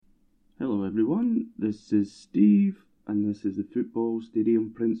Hello everyone, this is Steve and this is the Football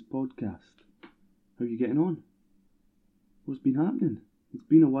Stadium Prince podcast. How are you getting on? What's been happening? It's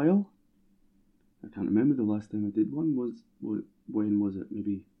been a while. I can't remember the last time I did one. When was it?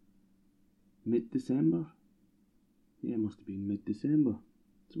 Maybe mid-December? Yeah, it must have been mid-December.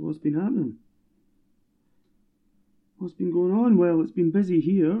 So what's been happening? What's been going on? Well, it's been busy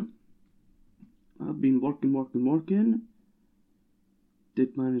here. I've been working.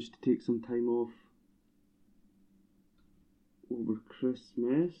 Did manage to take some time off over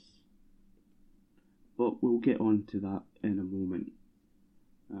Christmas, but we'll get on to that in a moment.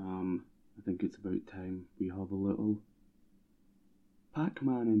 I think it's about time we have a little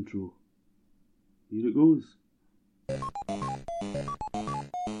Pac-Man intro. Here it goes.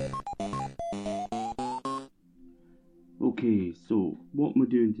 Okay, so what am I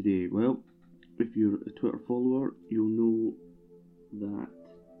doing today? Well, if you're a Twitter follower, you'll know that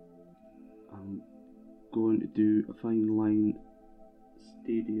I'm going to do a fine line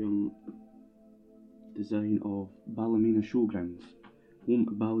stadium design of Ballymena Showgrounds, home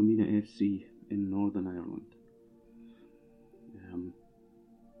to Ballymena FC in Northern Ireland.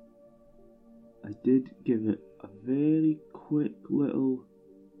 I did give it a very quick little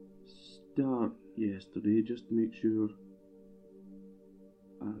start yesterday just to make sure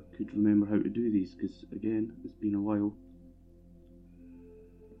I could remember how to do these, because again, it's been a while.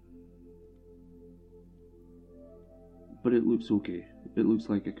 But it looks okay. It looks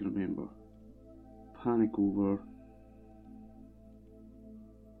like I can remember. Panic over.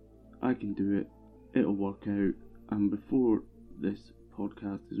 I can do it. It'll work out. And before this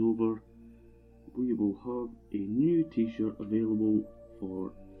podcast is over, we will have a new t-shirt available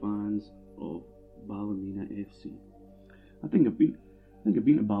for fans of Ballymena FC. I think I've been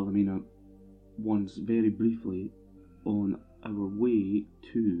to Ballymena once, very briefly, on our way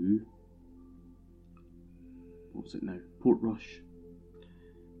to, what's it now? Portrush,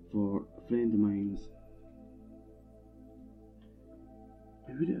 for a friend of mine's.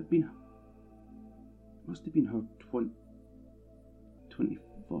 How would it have been? It must have been her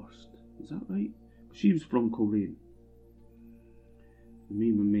 21st. Is that right? She was from Coleraine. Me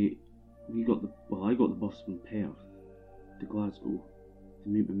and my mate, I got the bus from Perth to Glasgow to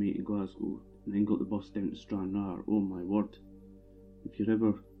meet my mate in Glasgow, and then got the bus down to Stranraer. Oh my word! If you're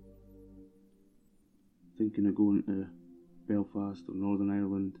ever thinking of going to Belfast or Northern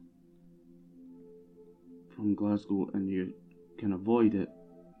Ireland from Glasgow and you can avoid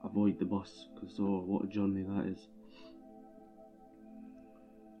the bus, because what a journey that is.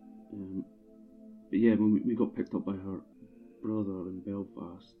 But yeah, when we got picked up by her brother in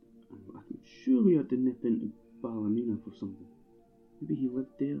Belfast, I'm sure we had to nip into Ballymena for something. Maybe he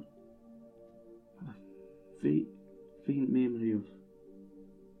lived there. I have a faint memory of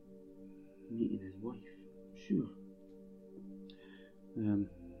meeting his wife. Sure. That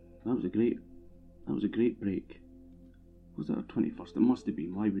was a great break. Was that our 21st? It must have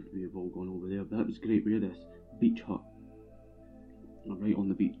been. Why would we have all gone over there? But that was great. We had this beach hut right on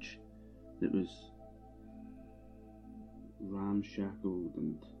the beach that was ramshackled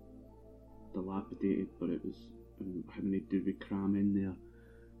and dilapidated, but it was, how many did we cram in there?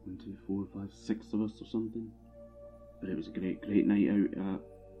 1, 2, 4, 5, 6 of us or something. But it was a great night out at,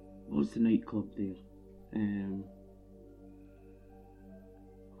 what's the nightclub there? I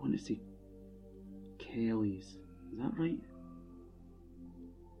want to say Kelly's. Is that right?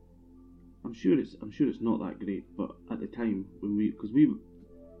 I'm sure it's not that great, but at the time when we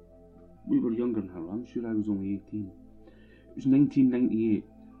were younger than her. I'm sure I was only 18. It was 1998.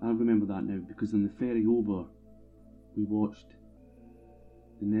 I remember that now, because on the ferry over we watched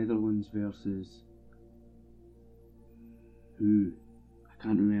the Netherlands versus who? I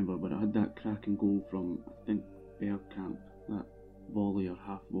can't remember, but it had that cracking goal from, I think, Bergkamp, that volley or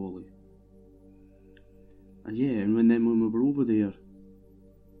half volley. And yeah, and then when we were over there,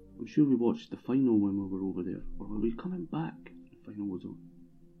 I'm sure we watched the final when we were over there, or were we coming back? The final was on.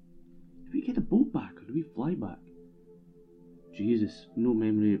 Did we get a boat back, or did we fly back? Jesus, no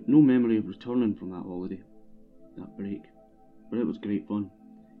memory of returning from that holiday, that break. But it was great fun.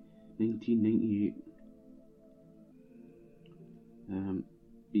 1998.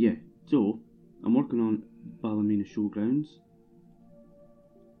 Yeah, so I'm working on Ballymena Showgrounds.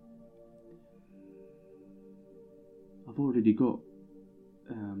 I've already got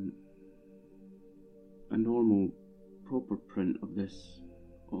a normal proper print of this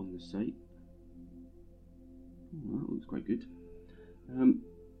on the site. Oh, that looks quite good.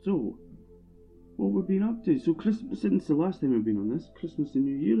 So what we've been up to. So Christmas, since the last time we've been on this, Christmas and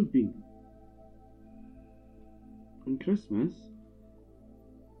New Year have been. And Christmas,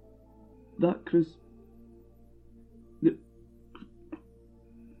 that the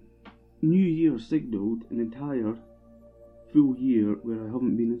New Year signalled an entire full year where I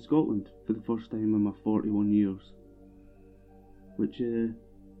haven't been in Scotland for the first time in my 41 years. Which I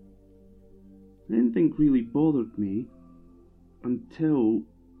didn't think really bothered me until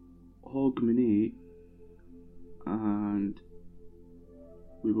Hogmanay, and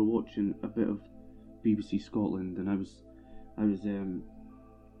we were watching a bit of BBC Scotland, and I was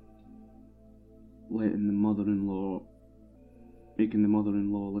making the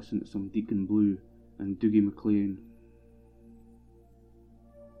mother-in-law listen to some Deacon Blue and Dougie MacLean,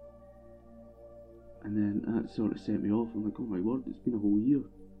 and then that sort of set me off. I'm like, oh my word, it's been a whole year.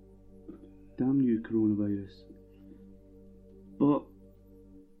 Damn you, coronavirus.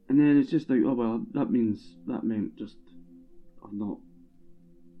 And then it's just like, oh well, that meant just I've not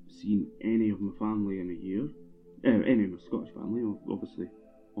seen any of my family in a year. Any of my Scottish family, obviously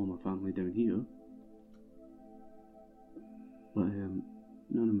all my family down here. But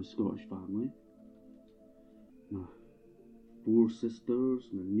none of my Scottish family. My 4 sisters,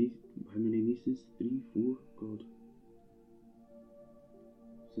 my niece, how many nieces? 3, 4, God.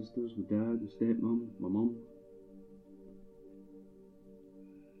 Sisters, my dad, my stepmom, my mum.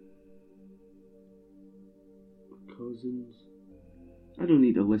 My cousins. I don't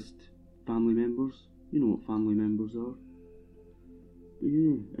need to list family members. You know what family members are. But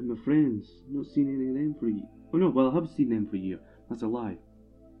yeah, and my friends. Not seen any of them for a year. Oh no, well I have seen them for a year. That's a lie.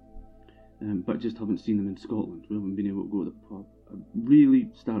 But I just haven't seen them in Scotland. We haven't been able to go to the pub. I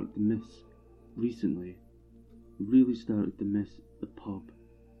really started to miss recently. Really started to miss the pub.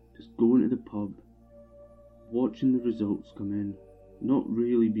 Just going to the pub, watching the results come in, not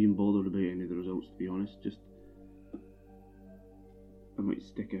really being bothered about any of the results, to be honest. Just I might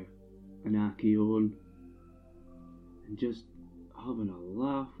stick an Aki on and just having a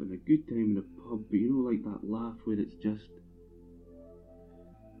laugh and a good time in the pub. But you know, like that laugh where it's just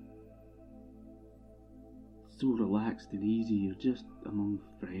so relaxed and easy. You're just among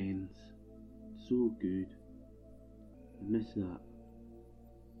friends. So good. I miss that.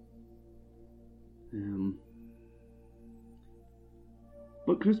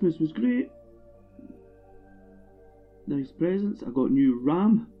 But Christmas was great. Nice presents. I got new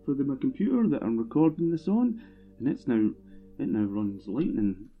RAM for my computer that I'm recording this on, and it now runs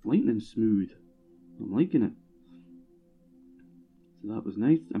lightning smooth. I'm liking it. So that was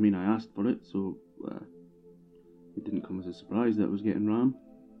nice. I mean, I asked for it, so it didn't come as a surprise that I was getting RAM.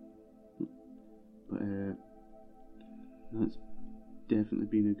 But that's definitely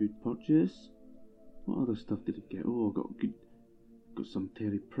been a good purchase. What other stuff did I get? Oh, I got some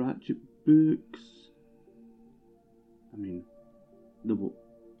Terry Pratchett books. I mean,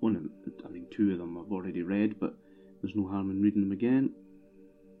 two of them I've already read, but there's no harm in reading them again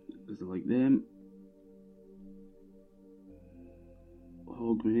because I like them.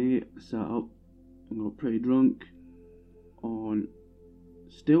 Hogmanay, I sat up and got pretty drunk on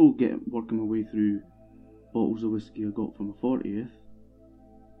still working my way through bottles of whiskey I got for my 40th.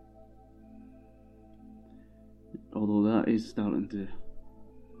 Although that is starting to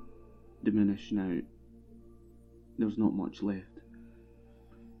diminish now. There's not much left.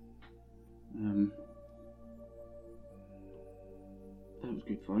 That was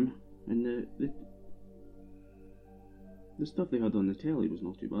good fun. And the stuff they had on the telly was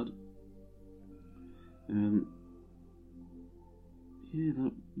not too bad. Yeah,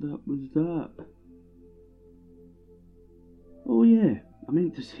 that was that. Oh yeah, I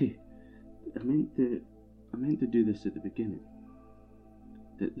meant to do this at the beginning.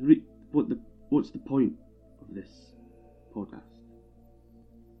 What's the point of this podcast?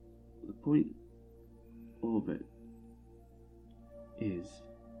 The point of it is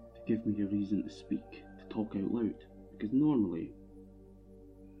to give me a reason to speak, to talk out loud. Because normally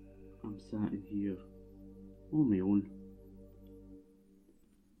I'm sat in here on my own,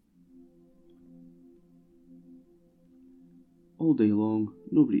 all day long,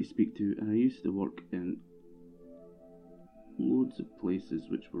 nobody to speak to, and I used to work in loads of places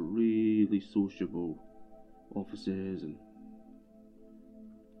which were really sociable, offices and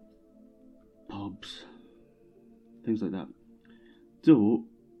pubs, things like that. So,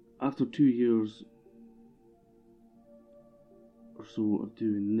 after 2 years or so of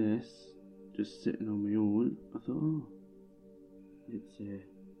doing this, just sitting on my own, I thought, oh, let's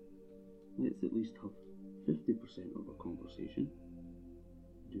at least have 50% of a conversation,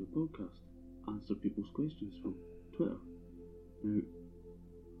 do a podcast, answer people's questions from Twitter. Now, I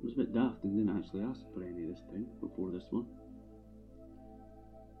was a bit daft and didn't actually ask for any this time before this one.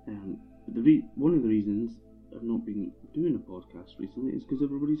 One of the reasons I've not been doing a podcast recently is because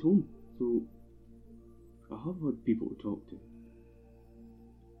everybody's home. So I have had people to talk to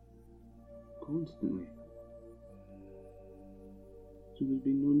constantly. So there's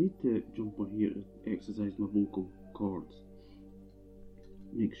been no need to jump on here to exercise my vocal cords.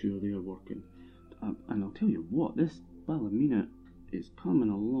 Make sure they are working. And I'll tell you what, this Ballymena is coming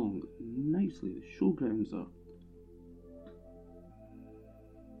along nicely. The showgrounds are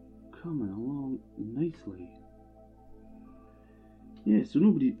coming along nicely. Yeah, so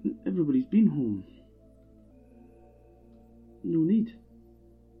everybody's been home. No need.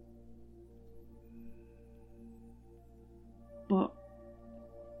 But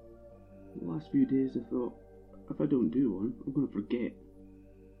the last few days I thought, if I don't do one, I'm going to forget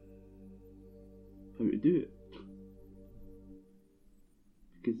how to do it.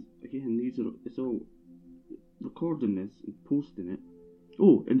 Because again, it's all recording this and posting it.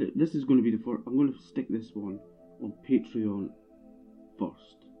 Oh, and this is going to be the first. I'm going to stick this one on Patreon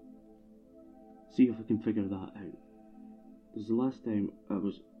first. See if I can figure that out. Because the last time I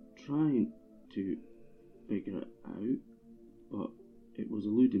was trying to figure it out, but it was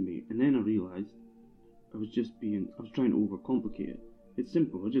eluding me. And then I realised I was trying to overcomplicate it. It's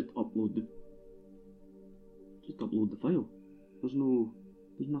simple. I just upload the file.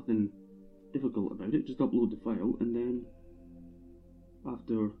 There's nothing difficult about it. Just upload the file, and then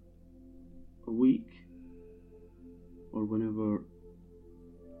after a week or whenever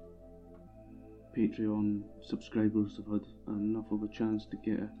Patreon subscribers have had enough of a chance to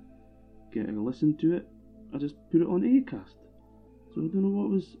get a listen to it, I just put it on Acast. So I don't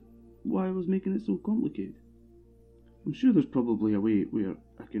know why I was making it so complicated. I'm sure there's probably a way where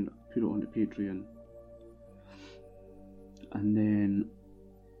I can put it onto Patreon and then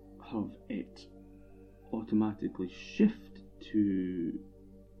have it automatically shift to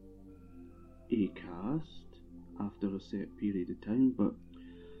Acast after a set period of time, but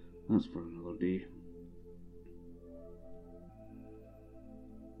that's for another day.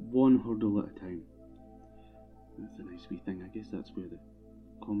 One hurdle at a time. That's a nice wee thing. I guess that's where the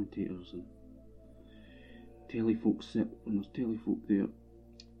commentators and telefolk sit when there's telefolk there.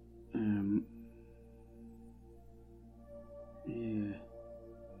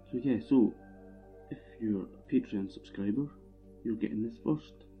 So if you're a Patreon subscriber, you're getting this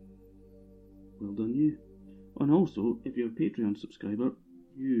first. Well done you. And also, if you're a Patreon subscriber,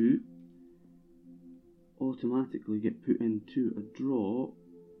 you automatically get put into a draw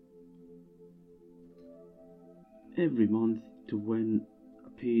every month to win a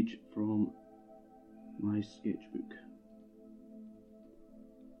page from my sketchbook,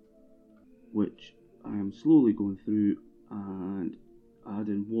 which I am slowly going through and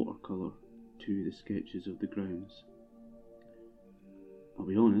adding watercolour to the sketches of the grounds. I'll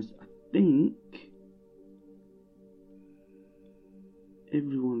be honest, I think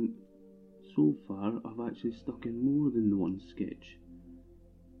everyone so far have actually stuck in more than the one sketch.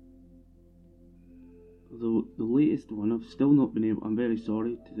 Although the latest one I've still not been able, I'm very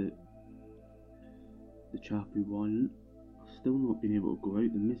sorry to the chap who won, I've still not been able to go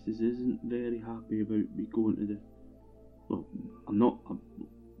out. The missus isn't very happy about me going to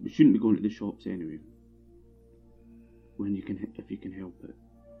we shouldn't be going to the shops anyway, if you can help it,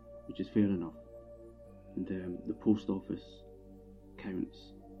 which is fair enough. And the post office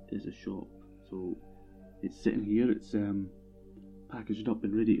counts as a shop, so it's sitting here, it's packaged up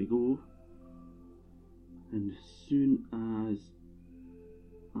and ready to go, and as soon as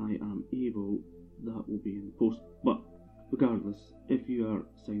I am able, that will be in the post. But regardless, if you are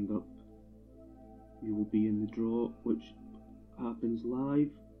signed up, you will be in the draw, which happens live.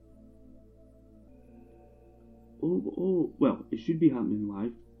 Well, it should be happening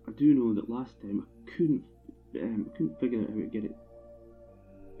live. I do know that last time I couldn't figure out how to get it.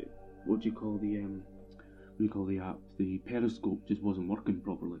 What do you call the app? The Periscope just wasn't working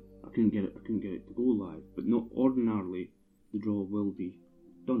properly. I couldn't get it to go live. But not ordinarily, the draw will be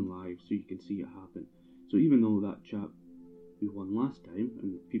done live, so you can see it happen. So even though that chap who won last time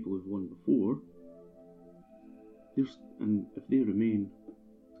and people who've won before, and if they remain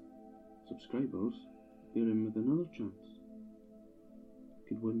subscribers, they're in with another chance.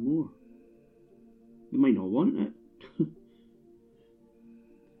 Could win more. They might not want it,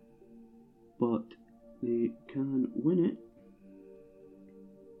 but they can win it.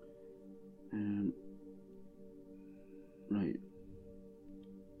 Right.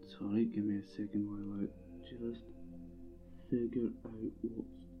 Sorry, give me a second while I just figure out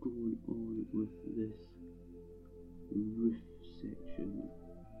what's going on with this roof section.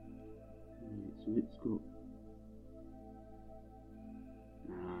 So it's got,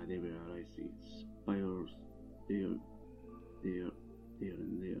 there we are, I see, spires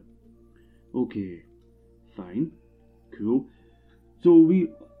Okay, fine, cool. So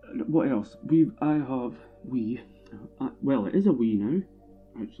what else? Well, it is a we now,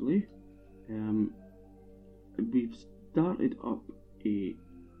 actually. We've started up a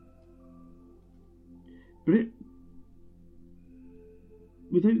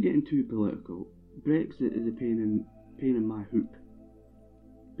without getting too political. Brexit is a pain in my hoop,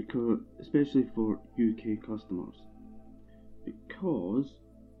 because especially for UK customers, because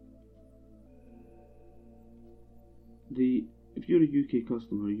if you're a UK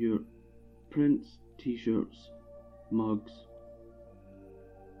customer, your prints, t-shirts, mugs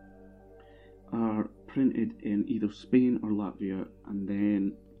are printed in either Spain or Latvia, and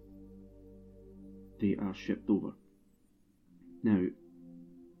then they are shipped over. Now,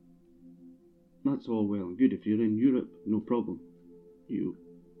 that's all well and good. If you're in Europe, no problem. You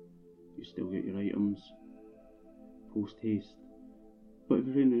still get your items post haste. But if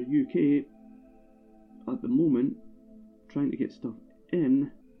you're in the UK, at the moment, trying to get stuff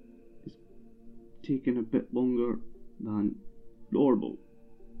in is taking a bit longer than normal,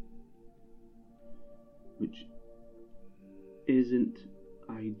 which isn't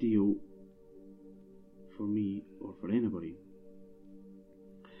ideal for me or for anybody.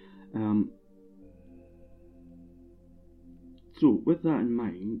 So with that in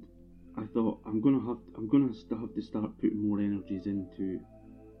mind, I thought I'm gonna have to start putting more energies into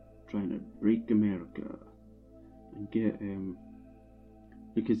trying to break America and get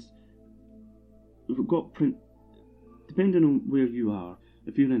because we've got print. Depending on where you are,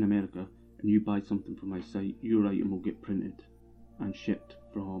 if you're in America and you buy something from my site, your item will get printed and shipped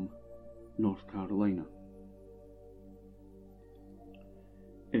from North Carolina.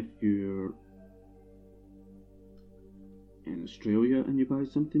 If you're in Australia and you buy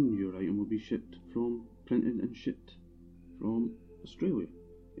something, your item will be printed and shipped from Australia.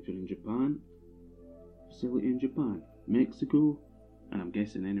 If you're in Japan, facility in Japan. Mexico, and I'm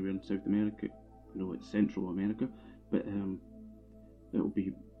guessing anywhere in South America. I know it's Central America, but it'll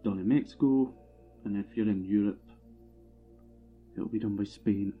be done in Mexico. And if you're in Europe, it'll be done by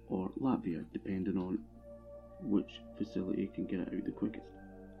Spain or Latvia, depending on which facility can get it out the quickest.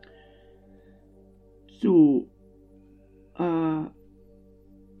 So,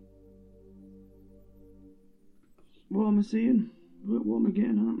 what am I saying? What am I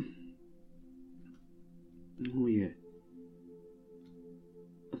getting at? Oh yeah.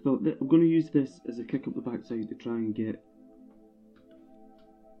 I thought that I'm going to use this as a kick up the backside to try and get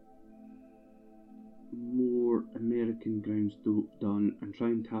more American grounds done and try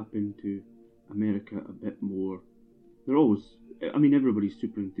and tap into America a bit more. Everybody's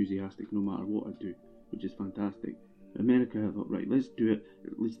super enthusiastic no matter what I do, which is fantastic. America, I thought, right, let's do it.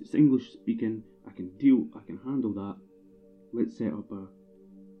 At least it's English speaking. I can handle that. Let's set up a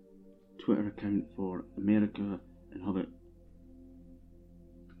Twitter account for America and have it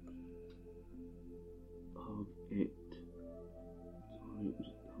sorry, I'm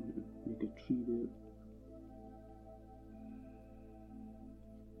just having to make a tree there.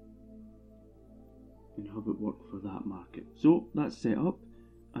 And have it work for that market. So that's set up.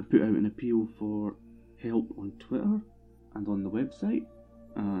 I put out an appeal for help on Twitter and on the website,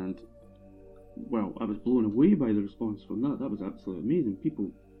 and well, I was blown away by the response from that. That was absolutely amazing.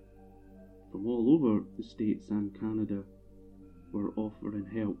 People from all over the States and Canada were offering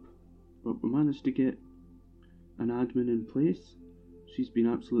help, but we managed to get an admin in place. She's been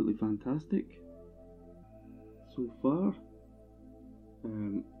absolutely fantastic so far.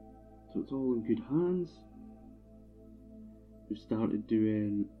 So it's all in good hands. We've started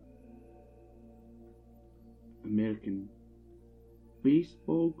doing American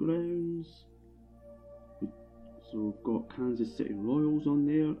baseball grounds. So we've got Kansas City Royals on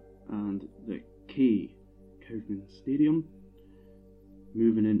there and the Kauffman Stadium.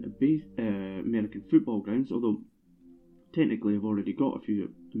 Moving into American football grounds, although technically I've already got a few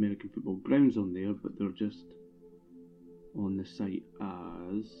American football grounds on there, but they're just on the site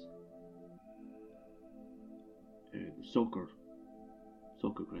as the soccer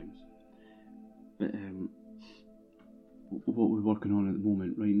grounds. But what we're working on at the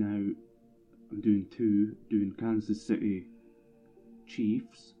moment right now, I'm doing Kansas City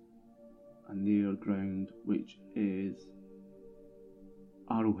Chiefs and their ground, which is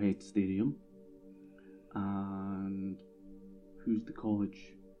Arrowhead Stadium, and who's the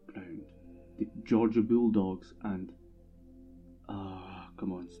college ground? The Georgia Bulldogs and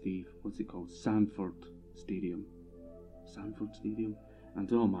come on Steve, what's it called? Sanford Stadium.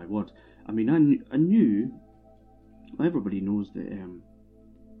 And oh my word, I mean, I knew, everybody knows that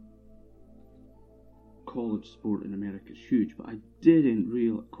college sport in America is huge, but I didn't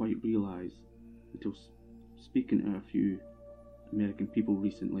quite realise until speaking to a few American people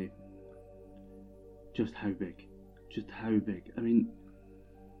recently just how big. I mean,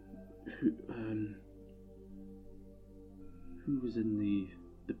 who was in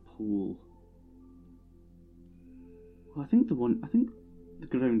the poll? Well, I think the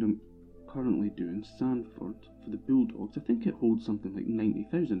ground I'm currently doing, Sanford, for the Bulldogs, I think it holds something like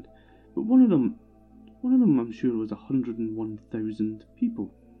 90,000. But one of them I'm sure was 101,000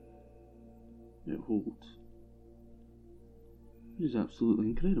 people it holds. Which is absolutely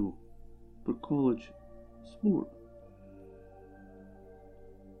incredible for college sport.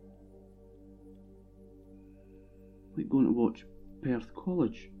 Like going to watch Perth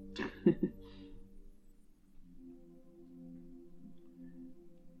College.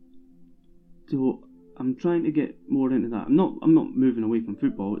 So I'm trying to get more into that. I'm not moving away from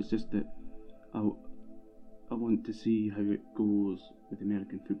football. It's just that I want to see how it goes with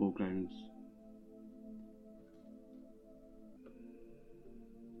American football grounds.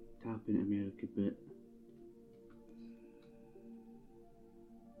 Tap into America a bit.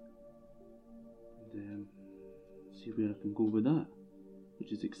 And see where I can go with that,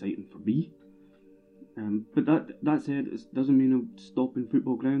 which is exciting for me. But that said, it doesn't mean I'm stopping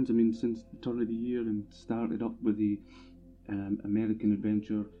football grounds. I mean, since the turn of the year and started up with the American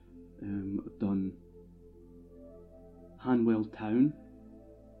Adventure, I've done Hanwell Town,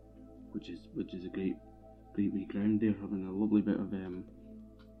 which is a great wee ground. They're having a lovely bit of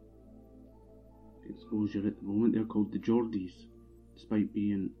exposure at the moment. They're called the Geordies, despite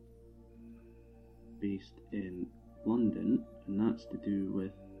being based in London, and that's to do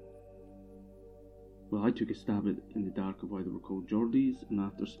with, well, I took a stab in the dark of why they were called Geordies, and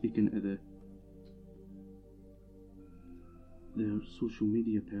after speaking to their social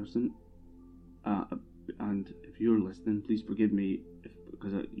media person, and if you're listening, please forgive me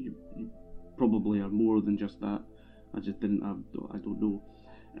because you probably are more than just that. I don't know.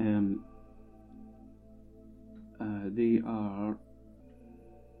 They are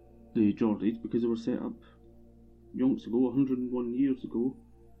the Geordies because they were set up yonks ago, 101 years ago,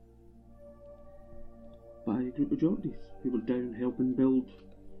 by a group of Geordies who were down helping build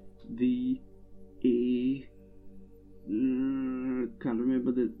the can't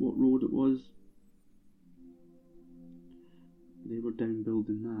remember what road it was. They were down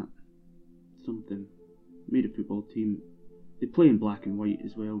building that something. Made a football team. They play in black and white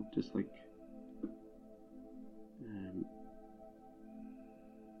as well, just like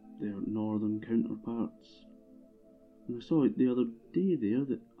their northern counterparts. And I saw it the other day there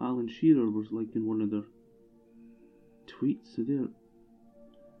that Alan Shearer was liking one of their tweets, so they're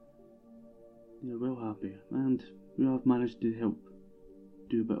well happy, and we have managed to help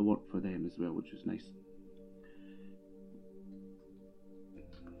do a bit of work for them as well, which was nice.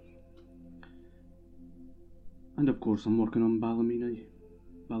 And of course I'm working on Ballymena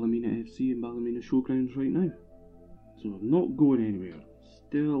FC and Ballymena Showgrounds right now, so I'm not going anywhere.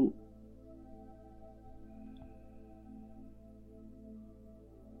 Still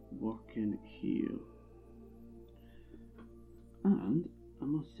working here. And I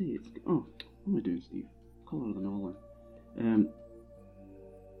must say what am I doing, Steve? Colour than all in.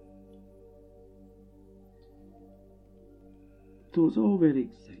 So it's all very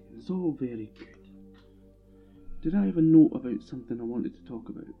exciting, it's all very good. Did I have a note about something I wanted to talk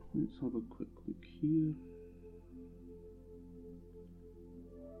about? Let's have a quick look here.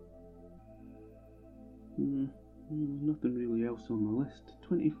 Nothing really else on the list.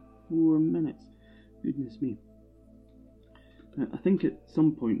 24 minutes. Goodness me. I think at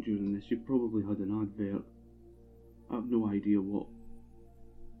some point during this you probably had an advert. I have no idea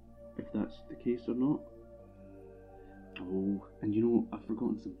if that's the case or not. Oh, and you know, I've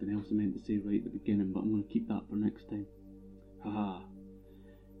forgotten something else I meant to say right at the beginning, but I'm going to keep that for next time. Haha.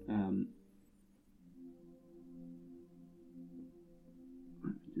 Let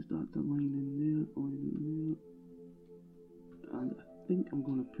me just add the line in there, and I think I'm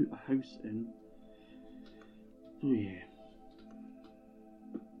going to put a house in. So yeah.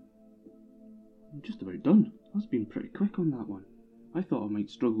 I'm just about done. That's been pretty quick on that one. I thought I might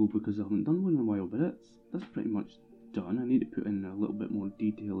struggle because I haven't done one in a while, but that's pretty much done. I need to put in a little bit more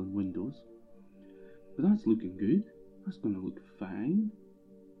detail in windows, but that's looking good. That's going to look fine.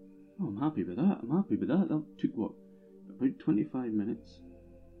 Oh, I'm happy with that. That took what, about 25 minutes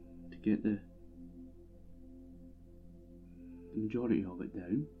to get the majority of it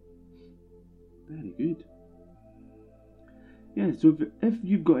down. Very good. Yeah, so if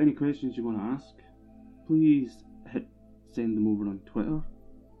you've got any questions you want to ask, please send them over on Twitter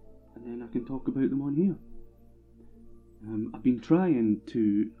and then I can talk about them on here. I've been trying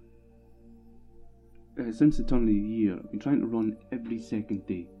to, since the turn of the year, I've been trying to run every second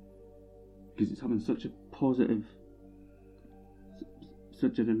day, because it's having such a positive,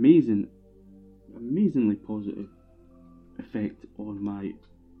 such an amazingly positive effect on my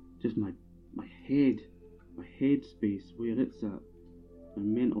head space, where it's at, my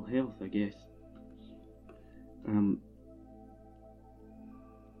mental health, I guess.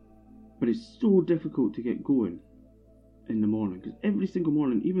 But it's so difficult to get going in the morning, because every single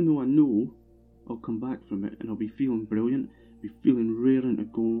morning, even though I know I'll come back from it and I'll be feeling brilliant, be feeling raring to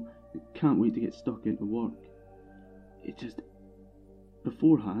go, I can't wait to get stuck into work, it just,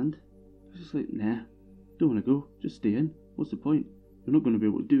 beforehand, it's just like, nah, don't want to go, just stay in, what's the point? You're not going to be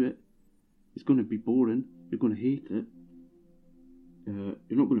able to do it, it's going to be boring, you're going to hate it,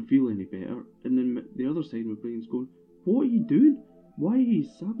 you're not going to feel any better. And then the other side of my brain's going, what are you doing? Why are you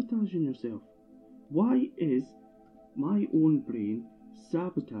sabotaging yourself? Why is my own brain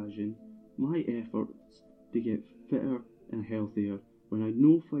sabotaging my efforts to get fitter and healthier when I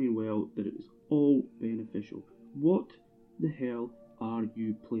know fine well that it is all beneficial? What the hell are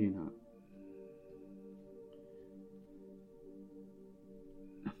you playing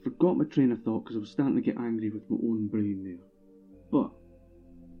at? I forgot my train of thought because I was starting to get angry with my own brain there. But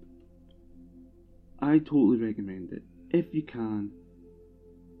I totally recommend it. If you can,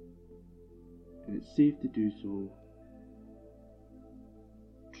 and it's safe to do so,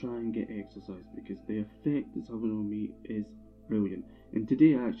 try and get exercise, because the effect it's having on me is brilliant. And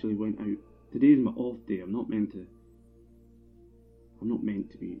today I actually went out. Today is my off day. I'm not meant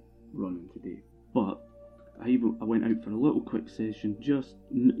to be running today, but I went out for a little quick session, just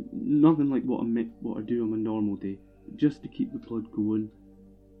nothing like what I do on my normal day, just to keep the blood going,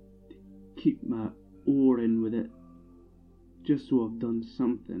 to keep my oar in with it, just so I've done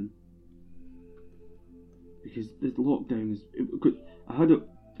something. Because this lockdown is,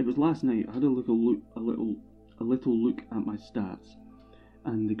 it was last night. I had a little look at my stats,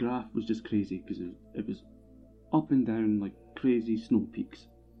 and the graph was just crazy because it was up and down like crazy snow peaks,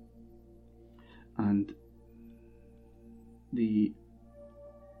 and the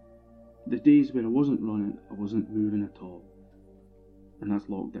days where I wasn't running, I wasn't moving at all, and that's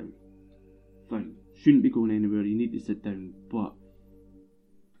lockdown. Fine, shouldn't be going anywhere, you need to sit down, but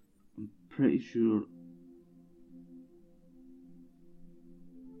I'm pretty sure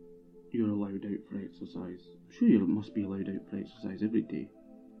you're allowed out for exercise. I'm sure you must be allowed out for exercise every day.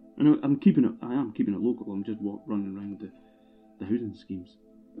 And I am keeping it local. I'm just running around the housing schemes.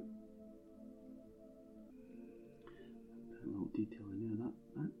 A little detail in there.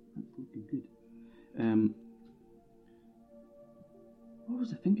 That's looking good. What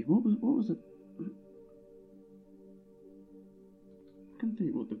was I thinking? What was it? I can't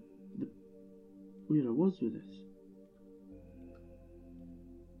think what where I was with this.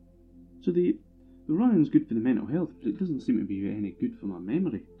 So the running's good for the mental health, but it doesn't seem to be any good for my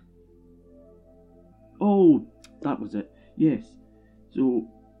memory. Oh, that was it. Yes. So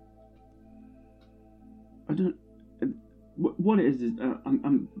I don't. What it is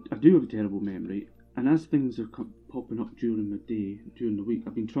I do have a terrible memory, and as things are popping up during my day, during the week,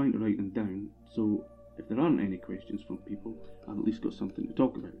 I've been trying to write them down. So if there aren't any questions from people, I've at least got something to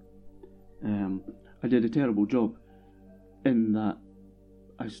talk about. I did a terrible job in that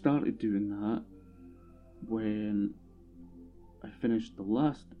I started doing that when I finished the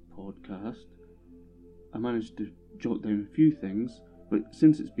last podcast. I managed to jot down a few things, but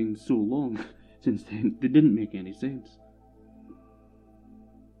since it's been so long since then, they didn't make any sense.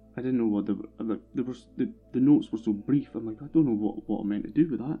 I didn't know what the notes were so brief. I'm like, I don't know what I meant to do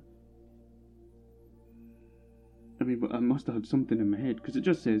with that. I mean, but I must have had something in my head, because it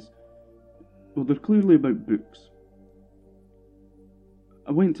just says, well, they're clearly about books.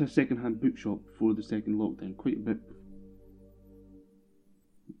 I went to a second-hand bookshop before the second lockdown, quite a bit.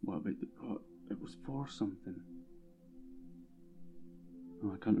 What about it was for something.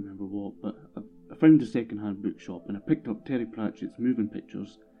 Oh, I can't remember what, but I found a second-hand bookshop and I picked up Terry Pratchett's Moving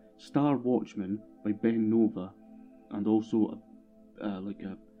Pictures, Star Watchman by Ben Nova, and also I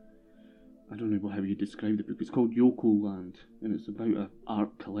don't know how you describe the book. It's called Yoko Land, and it's about an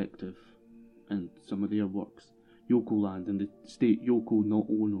art collective and some of their works. Yoko Land, and the state Yoko not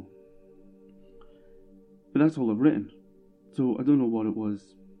Ono. But that's all I've written, so I don't know what it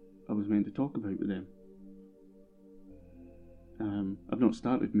was I was meant to talk about with them. I've not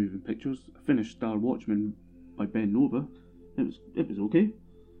started Moving Pictures. I finished Star Watchman by Ben Nova. It was okay.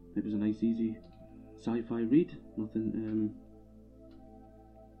 It was a nice, easy sci-fi read.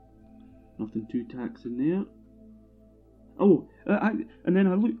 Nothing too taxing there. And then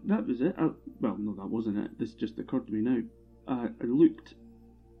I looked. That was it. Well, no, that wasn't it. This just occurred to me now. I looked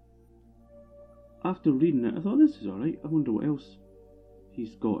after reading it. I thought, this is all right. I wonder what else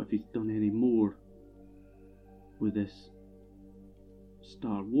he's got, if he's done any more with this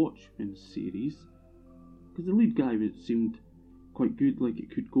Star Watchmen series, because the lead guy seemed quite good, like it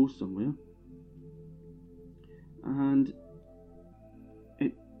could go somewhere. And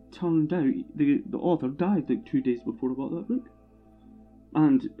it turned out the author died like 2 days before I bought that book,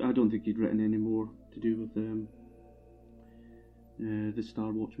 and I don't think he'd written any more to do with the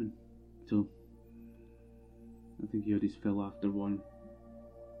Star Watchmen. So I think he had his fill after one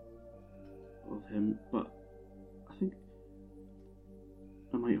of him, but I think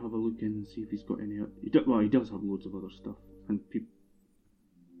I might have a look in and see if he's got any. He does have loads of other stuff, and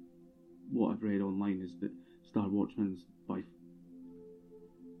what I've read online is that Star Watchmen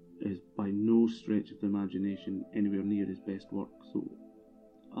is by no stretch of the imagination anywhere near his best work. So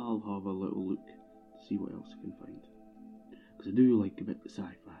I'll have a little look to see what else I can find, because I do like a bit of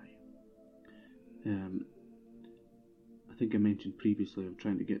sci-fi. I think I mentioned previously I'm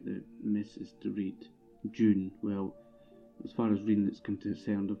trying to get the missus to read Dune. Well, as far as reading it's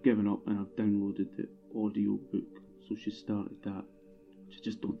concerned, I've given up and I've downloaded the audio book, so she started that, which I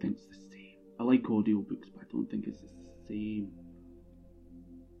just don't think it's the same. I like audiobooks, but I don't think it's the same.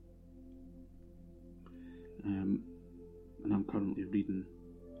 And I'm currently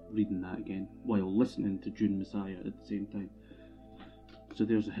reading that again while listening to Dune Messiah at the same time. So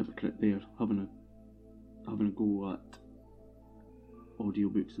there's a hypocrite there, having a go at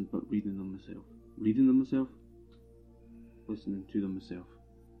audiobooks but reading them myself. Listening to them myself.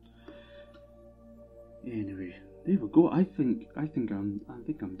 Anyway, there we go. I think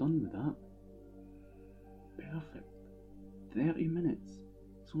I'm done with that. Perfect. 30 minutes.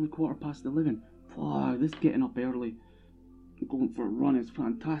 It's only 11:15. Wow, this getting up early, going for a run is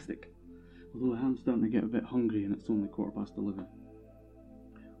fantastic. Although I am starting to get a bit hungry and it's only 11:15.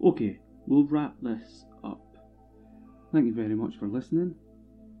 Okay, we'll wrap this up. Thank you very much for listening.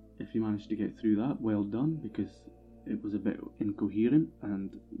 If you managed to get through that, well done, because it was a bit incoherent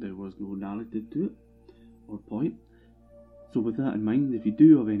and there was no narrative to it or point. So with that in mind, if you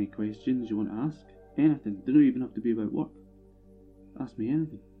do have any questions you want to ask, anything, they don't even have to be about work. Ask me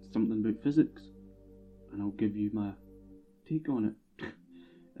anything, something about physics, and I'll give you my take on it.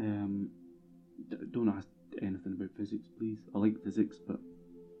 Don't ask anything about physics, please. I like physics, but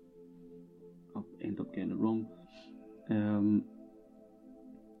I'll end up getting it wrong.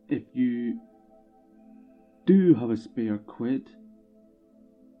 If you do have a spare quid,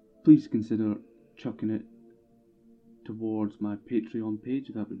 please consider chucking it towards my Patreon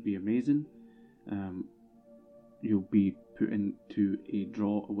page. That would be amazing. You'll be put into a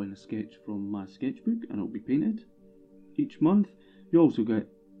draw to win a sketch from my sketchbook, and it'll be painted each month. You also get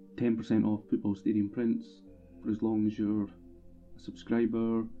 10% off Football Stadium prints for as long as you're a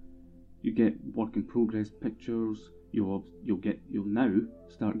subscriber. You get work in progress pictures. You'll now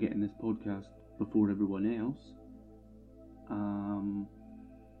start getting this podcast before everyone else.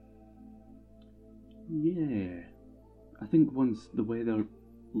 Yeah, I think once the weather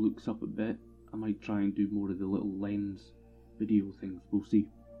looks up a bit, I might try and do more of the little lens video things. We'll see.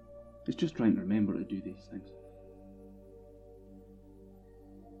 It's just trying to remember to do these things.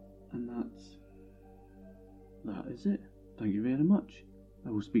 And that is it. Thank you very much. I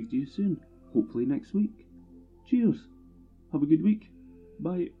will speak to you soon, hopefully next week. Cheers. Have a good week.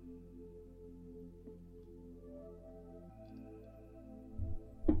 Bye.